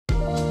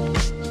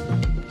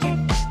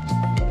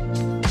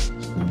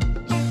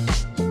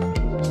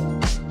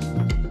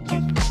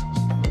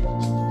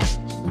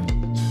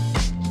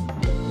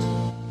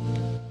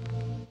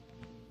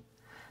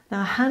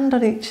hand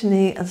on each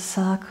knee and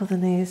circle the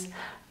knees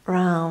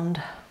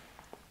round.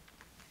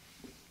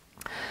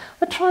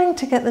 We're trying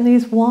to get the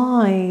knees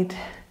wide.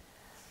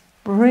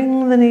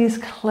 Bring the knees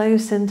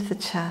close into the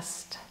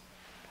chest.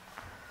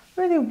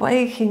 Really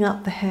waking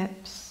up the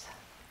hips,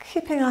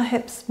 keeping our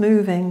hips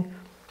moving.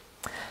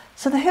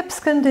 So the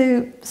hips can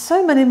do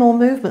so many more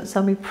movements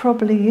than we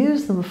probably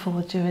use them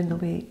for during the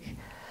week.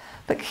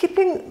 But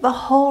keeping the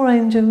whole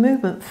range of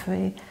movement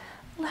free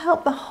will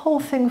help the whole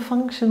thing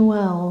function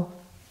well.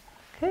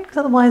 Okay? Because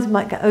otherwise we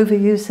might get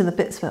overused in the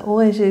bits we're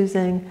always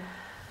using,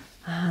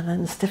 and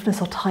then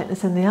stiffness or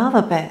tightness in the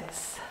other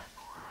bits.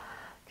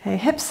 Okay,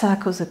 hip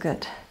circles are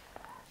good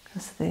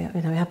because we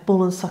have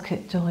ball and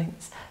socket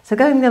joints. So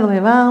going the other way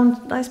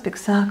around, nice big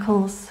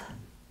circles.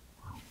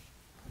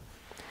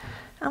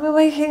 And we're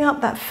waking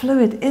up that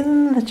fluid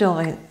in the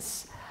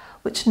joints,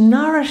 which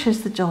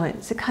nourishes the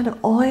joints. It kind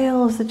of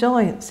oils the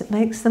joints. It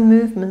makes the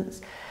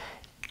movements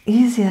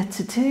easier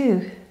to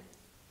do.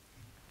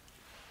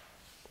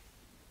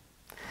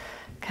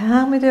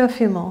 Can we do a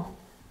few more?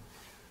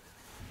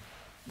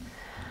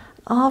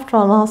 After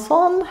our last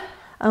one,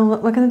 and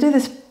we're going to do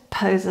this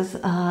pose as,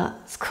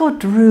 it's called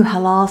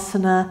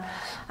Halasana,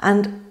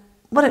 and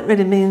what it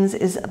really means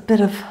is a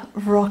bit of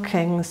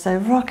rocking, so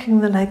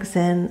rocking the legs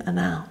in and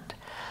out.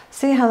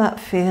 See how that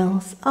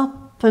feels,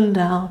 up and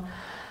down,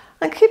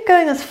 and keep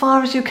going as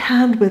far as you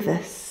can with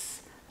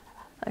this.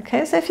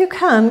 Okay, so if you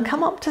can,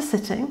 come up to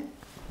sitting,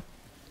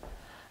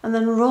 and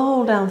then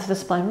roll down to the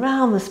spine,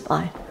 round the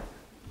spine.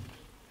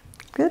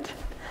 Good.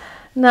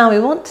 Now we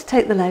want to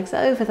take the legs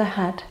over the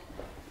head,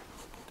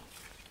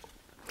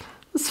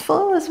 as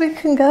far as we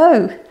can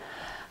go.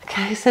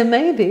 Okay, so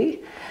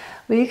maybe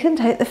we can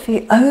take the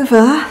feet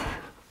over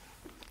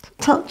to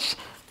touch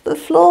the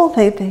floor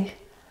maybe.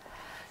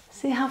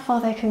 See how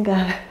far they can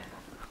go.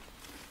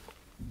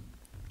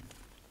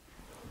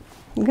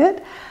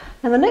 Good.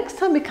 And the next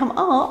time we come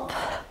up,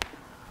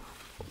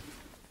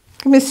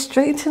 we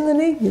straighten the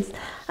knees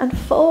and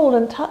fold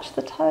and touch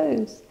the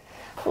toes.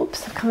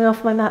 Oops, I'm coming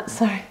off my mat,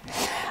 sorry.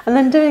 And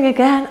then doing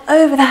again,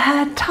 over the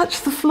head,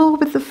 touch the floor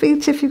with the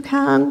feet if you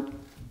can.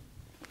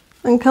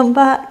 And come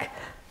back,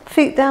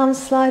 feet down,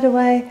 slide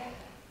away,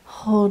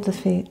 hold the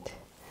feet.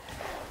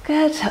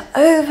 Good,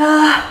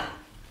 over.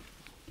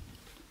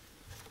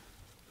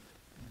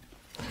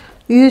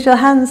 Use your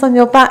hands on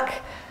your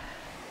back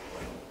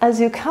as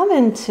you come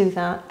into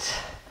that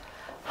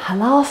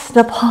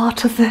Halasana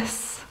part of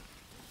this,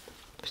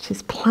 which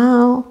is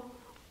plow.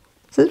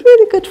 So it's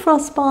really good for our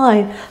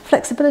spine,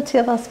 flexibility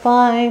of our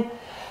spine.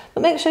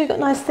 But make sure you've got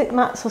nice thick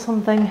mats or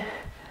something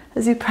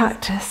as you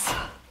practice.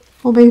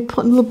 Or maybe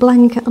put a little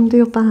blanket under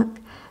your back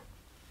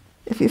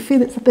if you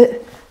feel it's a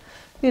bit,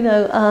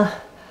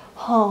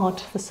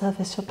 hard, the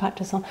surface you'll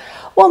practice on.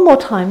 One more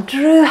time,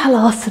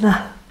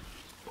 Halasana.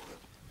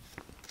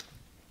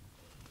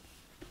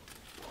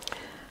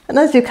 And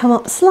as you come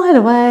up, slide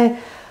away,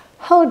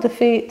 hold the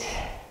feet,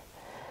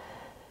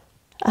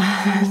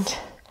 and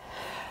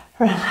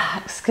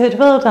relax. Good,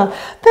 well done.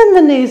 Bend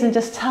the knees and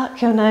just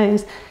tuck your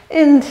nose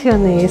into your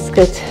knees.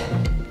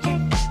 Good.